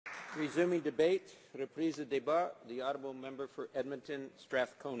Resuming debate, reprise de débat, the honourable member for Edmonton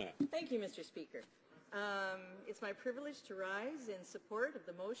Strathcona. Thank you, Mr. Speaker. It's my privilege to rise in support of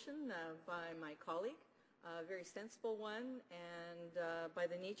the motion by my colleague, a very sensible one, and by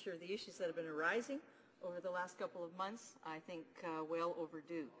the nature of the issues that have been arising over the last couple of months, I think well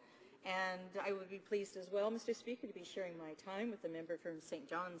overdue. And I would be pleased as well, Mr. Speaker, to be sharing my time with the member from St.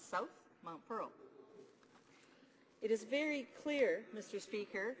 John's South, Mount Pearl. It is very clear, Mr.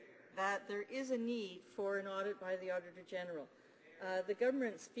 Speaker, that there is a need for an audit by the Auditor General. The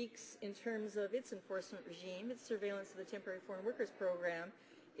government speaks in terms of its enforcement regime. Its surveillance of the Temporary Foreign Workers Program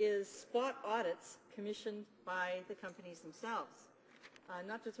is spot audits commissioned by the companies themselves.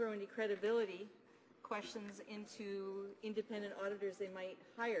 Not to throw any credibility questions into independent auditors they might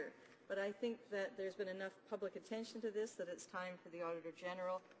hire, but I think that there's been enough public attention to this that it's time for the Auditor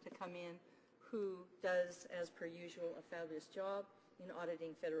General to come in, who does, as per usual, a fabulous job in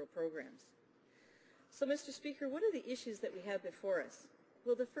auditing federal programs. So, Mr. Speaker, what are the issues that we have before us?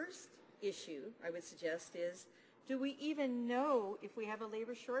 Well, the first issue, I would suggest, is do we even know if we have a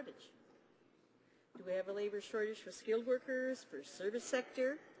labor shortage? Do we have a labor shortage for skilled workers, for service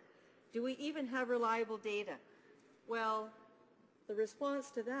sector? Do we even have reliable data? Well, the response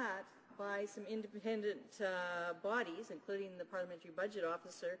to that by some independent bodies, including the Parliamentary Budget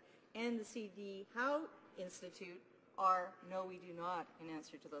Officer and the C.D. Howe Institute, are no, we do not, in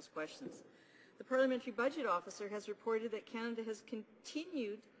answer to those questions. The Parliamentary Budget Officer has reported that Canada has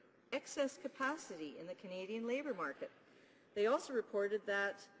continued excess capacity in the Canadian labour market. They also reported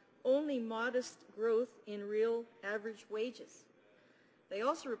that only modest growth in real average wages. They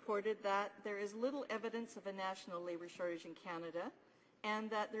also reported that there is little evidence of a national labour shortage in Canada and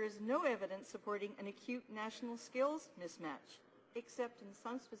that there is no evidence supporting an acute national skills mismatch, except in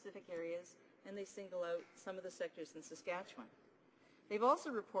some specific areas, and they single out some of the sectors in Saskatchewan. They've also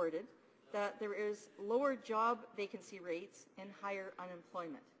reported that there is lower job vacancy rates and higher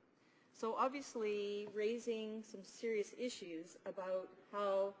unemployment. So obviously raising some serious issues about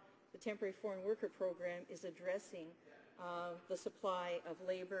how the Temporary Foreign Worker Program is addressing the supply of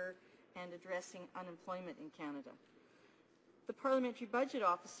labour and addressing unemployment in Canada. The Parliamentary Budget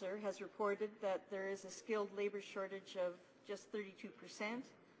Officer has reported that there is a skilled labour shortage of just 32%,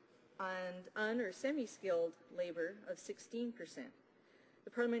 and un- or semi-skilled labour of 16%.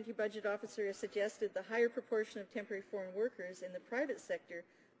 The Parliamentary Budget Officer has suggested the higher proportion of temporary foreign workers in the private sector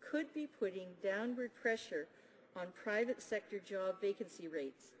could be putting downward pressure on private sector job vacancy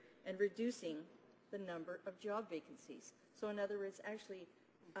rates and reducing the number of job vacancies. So in other words, actually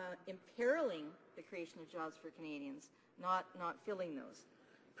imperiling the creation of jobs for Canadians, not filling those.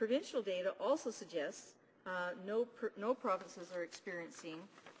 Provincial data also suggests no provinces are experiencing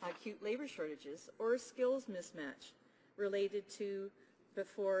acute labour shortages or a skills mismatch related to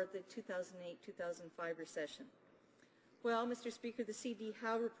before the 2008-2005 recession. Well, Mr. Speaker, the C.D.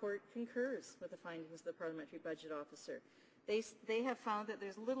 Howe report concurs with the findings of the Parliamentary Budget Officer. They have found that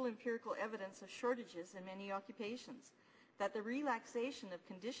there's little empirical evidence of shortages in many occupations, that the relaxation of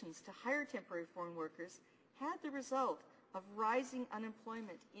conditions to hire temporary foreign workers had the result of rising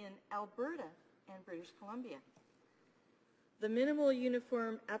unemployment in Alberta and British Columbia. The minimal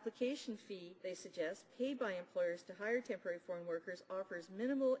uniform application fee, they suggest, paid by employers to hire temporary foreign workers offers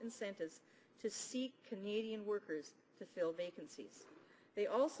minimal incentives to seek Canadian workers to fill vacancies. They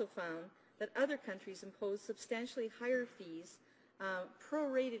also found that other countries impose substantially higher fees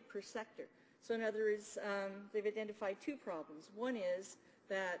prorated per sector. So in other words, they've identified two problems. One is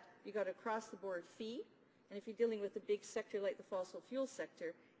that you got a across-the-board fee, and if you're dealing with a big sector like the fossil fuel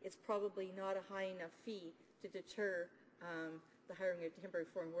sector, it's probably not a high enough fee to deter the hiring of a temporary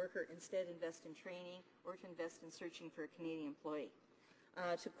foreign worker. Instead, invest in training or to invest in searching for a Canadian employee.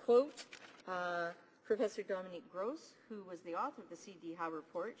 To quote Professor Dominique Gross, who was the author of the C.D. Howe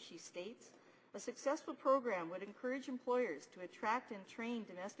report, she states, "A successful program would encourage employers to attract and train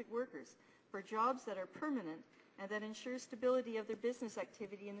domestic workers for jobs that are permanent and that ensure stability of their business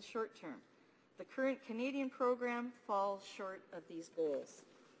activity in the short term. The current Canadian program falls short of these goals."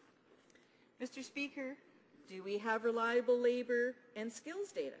 Mr. Speaker, do we have reliable labour and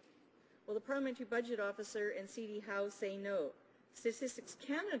skills data? Well, the Parliamentary Budget Officer and C.D. Howe say no. Statistics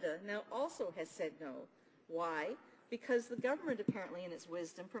Canada now also has said no. Why? Because the government, apparently in its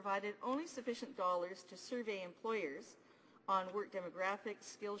wisdom, provided only sufficient dollars to survey employers on work demographics,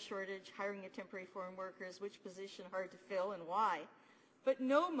 skill shortage, hiring of temporary foreign workers, which position hard to fill and why, but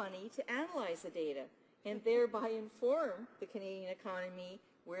no money to analyze the data and thereby inform the Canadian economy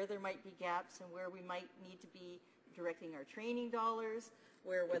where there might be gaps and where we might need to be directing our training dollars,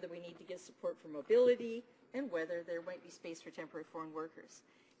 whether we need to give support for mobility, and whether there might be space for temporary foreign workers.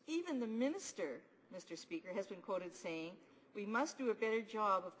 Even the minister, Mr. Speaker, has been quoted saying, "We must do a better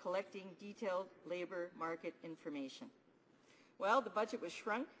job of collecting detailed labor market information." Well, the budget was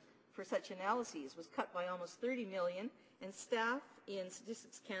shrunk for such analyses, was cut by almost 30 million, and staff in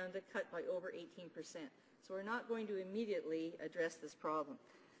Statistics Canada cut by over 18%. So we're not going to immediately address this problem.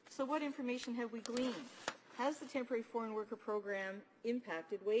 So what information have we gleaned? Has the temporary foreign worker program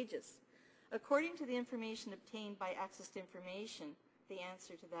impacted wages? According to the information obtained by Access to Information, the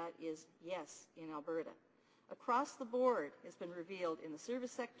answer to that is yes in Alberta. Across the board, it's been revealed in the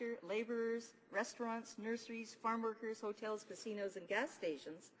service sector, laborers, restaurants, nurseries, farm workers, hotels, casinos, and gas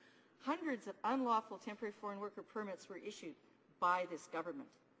stations, hundreds of unlawful temporary foreign worker permits were issued by this government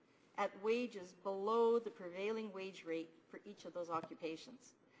at wages below the prevailing wage rate for each of those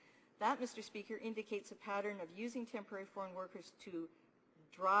occupations. That, Mr. Speaker, indicates a pattern of using temporary foreign workers to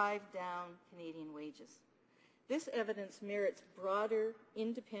drive down Canadian wages. This evidence merits broader,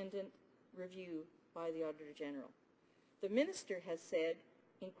 independent review by the Auditor General. The minister has said,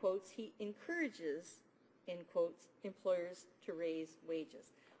 in quotes, he encourages, in quotes, employers to raise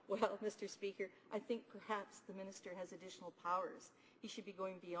wages. Well, Mr. Speaker, I think perhaps the minister has additional powers. He should be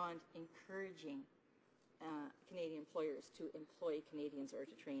going beyond encouraging Canadian employers to employ Canadians or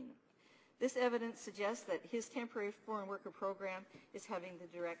to train them. This evidence suggests that his temporary foreign worker program is having the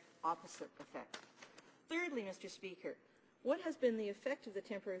direct opposite effect. Thirdly, Mr. Speaker, what has been the effect of the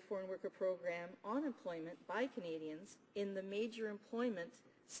temporary foreign worker program on employment by Canadians in the major employment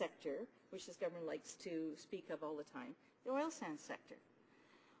sector, which this government likes to speak of all the time, the oil sands sector?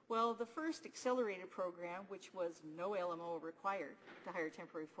 Well, the first accelerated program, which was no LMO required to hire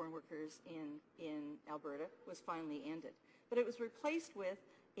temporary foreign workers in Alberta, was finally ended. But it was replaced with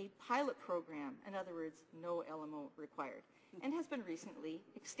a pilot program, in other words, no LMO required, and has been recently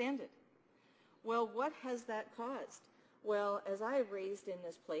extended. Well, what has that caused? Well, as I have raised in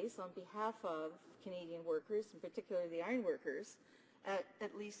this place on behalf of Canadian workers, in particular the iron workers,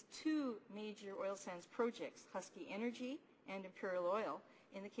 at least two major oil sands projects, Husky Energy and Imperial Oil.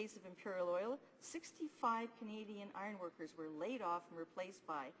 In the case of Imperial Oil, 65 Canadian iron workers were laid off and replaced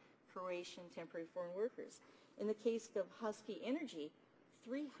by Croatian temporary foreign workers. In the case of Husky Energy,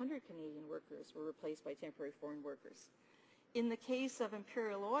 300 Canadian workers were replaced by temporary foreign workers. In the case of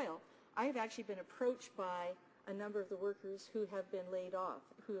Imperial Oil, I have actually been approached by a number of the workers who have been laid off,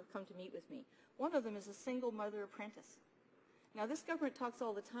 who have come to meet with me. One of them is a single mother apprentice. Now, this government talks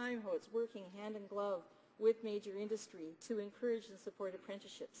all the time how it's working hand in glove with major industry to encourage and support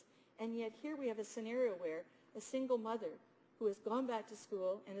apprenticeships. And yet here we have a scenario where a single mother who has gone back to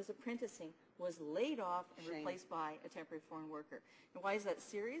school and is apprenticing was laid off and replaced by a temporary foreign worker. And why is that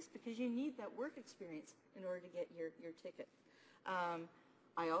serious? Because you need that work experience in order to get your ticket.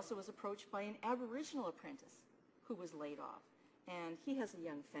 I also was approached by an Aboriginal apprentice who was laid off, and he has a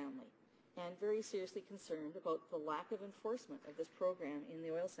young family and very seriously concerned about the lack of enforcement of this program in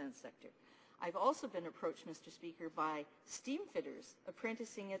the oil sands sector. I've also been approached, Mr. Speaker, by steam fitters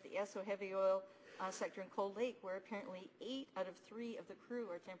apprenticing at the Esso heavy oil sector in Cold Lake, where apparently 8 out of 3 of the crew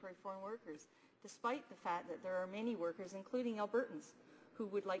are temporary foreign workers, despite the fact that there are many workers, including Albertans, who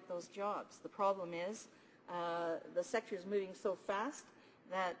would like those jobs. The problem is the sector is moving so fast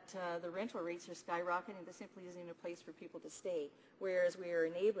that the rental rates are skyrocketing. There simply isn't a place for people to stay, whereas we are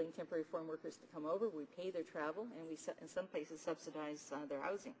enabling temporary foreign workers to come over. We pay their travel, and we, in some places, subsidize their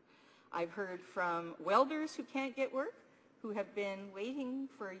housing. I've heard from welders who can't get work, who have been waiting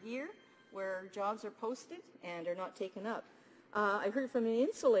for a year, where jobs are posted and are not taken up. I've heard from an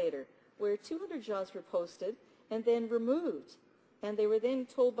insulator, where 200 jobs were posted and then removed, and they were then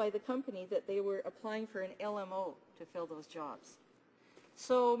told by the company that they were applying for an LMO to fill those jobs.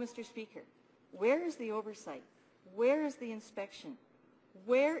 So, Mr. Speaker, where is the oversight? Where is the inspection?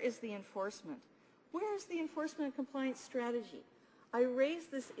 Where is the enforcement? Where is the enforcement and compliance strategy? I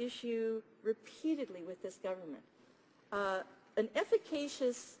raised this issue repeatedly with this government. An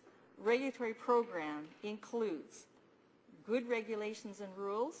efficacious regulatory program includes good regulations and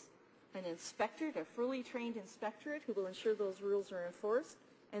rules, an inspector, a fully trained inspectorate who will ensure those rules are enforced,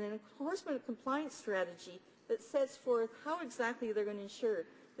 and an enforcement and compliance strategy that sets forth how exactly they're going to ensure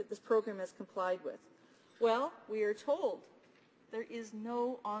that this program is complied with. Well, we are told there is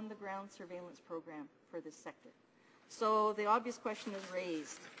no on-the-ground surveillance program for this sector. So the obvious question is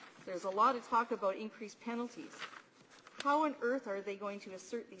raised. There's a lot of talk about increased penalties. How on earth are they going to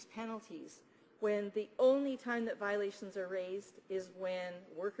assert these penalties when the only time that violations are raised is when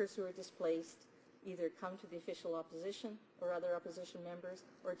workers who are displaced either come to the official opposition or other opposition members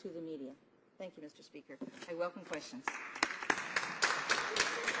or to the media? Thank you, Mr. Speaker. I welcome questions.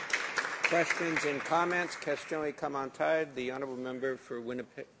 Questions and comments? Question et commentaires. The honourable member for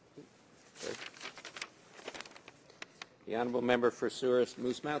Winnipeg. The honourable member for Souris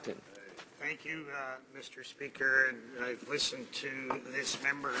Moose Mountain. Thank you, Mr. Speaker. And I've listened to this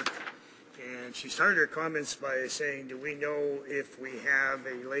member, and she started her comments by saying, do we know if we have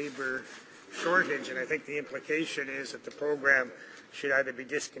a labor shortage? And I think the implication is that the program should either be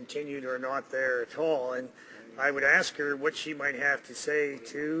discontinued or not there at all. And I would ask her what she might have to say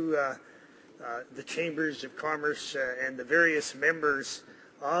to the Chambers of Commerce and the various members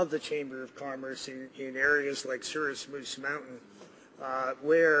of the Chamber of Commerce in areas like Souris Moose Mountain,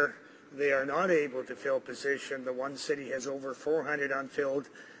 where they are not able to fill position. The one city has over 400 unfilled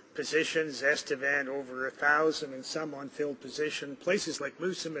positions, Estevan over 1,000 and some unfilled position. Places like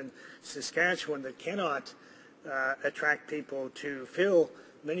Moosomin and Saskatchewan that cannot attract people to fill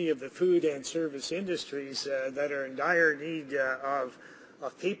many of the food and service industries that are in dire need of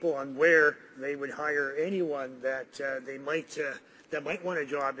people, and where they would hire anyone that they might want a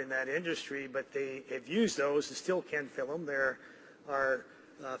job in that industry, but they have used those and still can't fill them. There are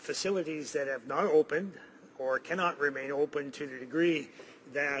facilities that have not opened or cannot remain open to the degree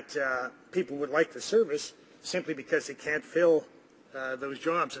that people would like the service, simply because they can't fill those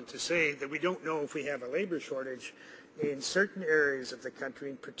jobs. And to say that we don't know if we have a labor shortage in certain areas of the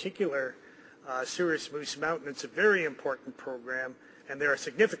country, in particular Souris Moose Mountain, it's a very important program, and there are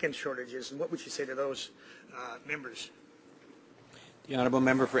significant shortages. And what would you say to those members? The honourable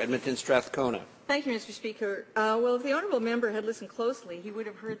member for Edmonton Strathcona. Thank you, Mr. Speaker. Well, if the honourable member had listened closely, he would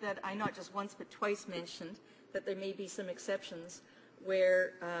have heard that I not just once but twice mentioned that there may be some exceptions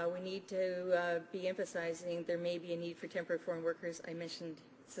where we need to be emphasizing there may be a need for temporary foreign workers. I mentioned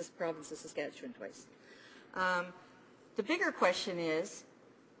this province of Saskatchewan twice. The bigger question is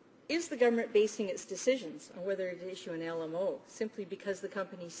the government basing its decisions on whether to issue an LMO simply because the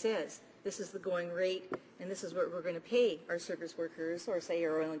company says this is the going rate and this is what we're going to pay our service workers or, say,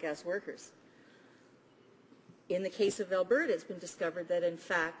 our oil and gas workers? In the case of Alberta, it's been discovered that, in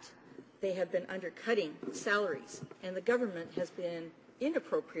fact, they have been undercutting salaries, and the government has been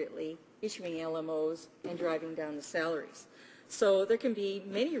inappropriately issuing LMOs and driving down the salaries. So there can be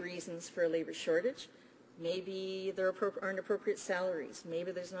many reasons for a labor shortage. Maybe there aren't appropriate salaries.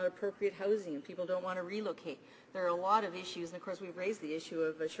 Maybe there's not appropriate housing and people don't want to relocate. There are a lot of issues, and of course we've raised the issue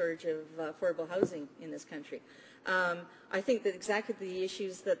of a shortage of affordable housing in this country. I think that exactly the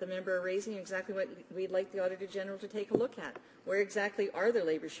issues that the member are raising are exactly what we'd like the Auditor General to take a look at. Where exactly are there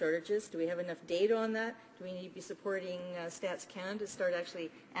labor shortages? Do we have enough data on that? Do we need to be supporting Stats Canada to start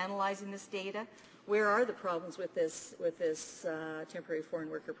actually analyzing this data? Where are the problems with this temporary foreign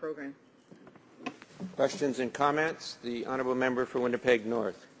worker program? Questions and comments? The honourable member for Winnipeg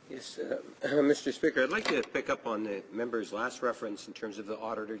North. Yes, Mr. Speaker, I'd like to pick up on the member's last reference in terms of the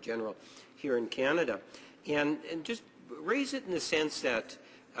Auditor General here in Canada, and just raise it in the sense that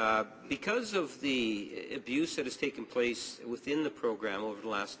because of the abuse that has taken place within the program over the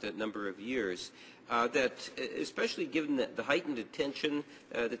last number of years, that especially given the heightened attention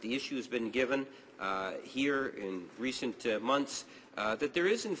that the issue has been given here in recent months, that there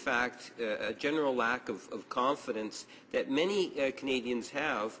is in fact a general lack of confidence that many Canadians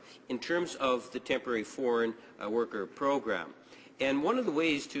have in terms of the temporary foreign worker program. And one of the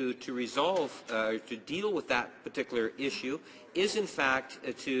ways to resolve, to deal with that particular issue is in fact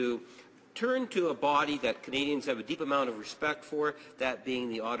to turn to a body that Canadians have a deep amount of respect for, that being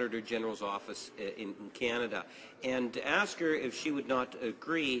the Auditor General's office in Canada, and to ask her if she would not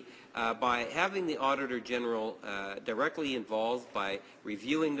agree by having the Auditor General directly involved by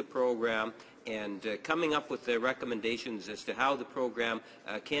reviewing the program and coming up with the recommendations as to how the program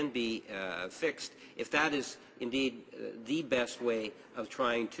can be fixed, if that is indeed the best way of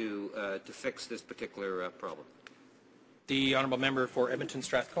trying to fix this particular problem. The honourable member for Edmonton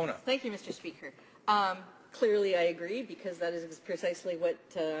Strathcona. Thank you, Mr. Speaker. Clearly, I agree, because that is precisely what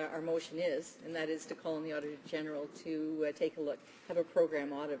our motion is, and that is to call on the Auditor General to take a look, have a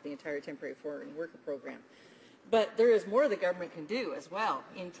program audit of the entire temporary foreign worker program. But there is more the government can do as well,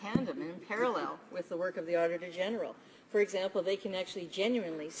 in tandem and in parallel with the work of the Auditor General. For example, they can actually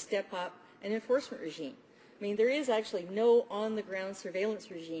genuinely step up an enforcement regime. I mean, there is actually no on-the-ground surveillance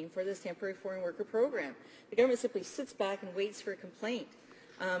regime for this temporary foreign worker program. The government simply sits back and waits for a complaint.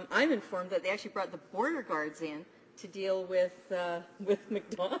 I'm informed that they actually brought the border guards in to deal with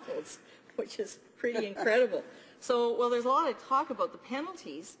McDonald's, which is pretty incredible. So, well, there's a lot of talk about the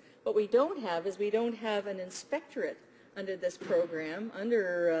penalties. What we don't have is we don't have an inspectorate under this program,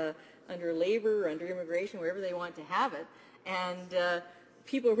 under labor, under immigration, wherever they want to have it, and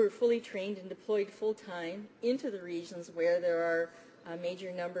people who are fully trained and deployed full-time into the regions where there are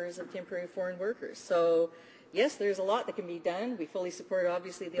major numbers of temporary foreign workers. So yes, there's a lot that can be done. We fully support,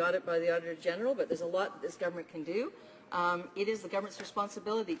 obviously, the audit by the Auditor General, but there's a lot that this government can do. It is the government's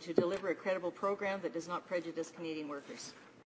responsibility to deliver a credible program that does not prejudice Canadian workers.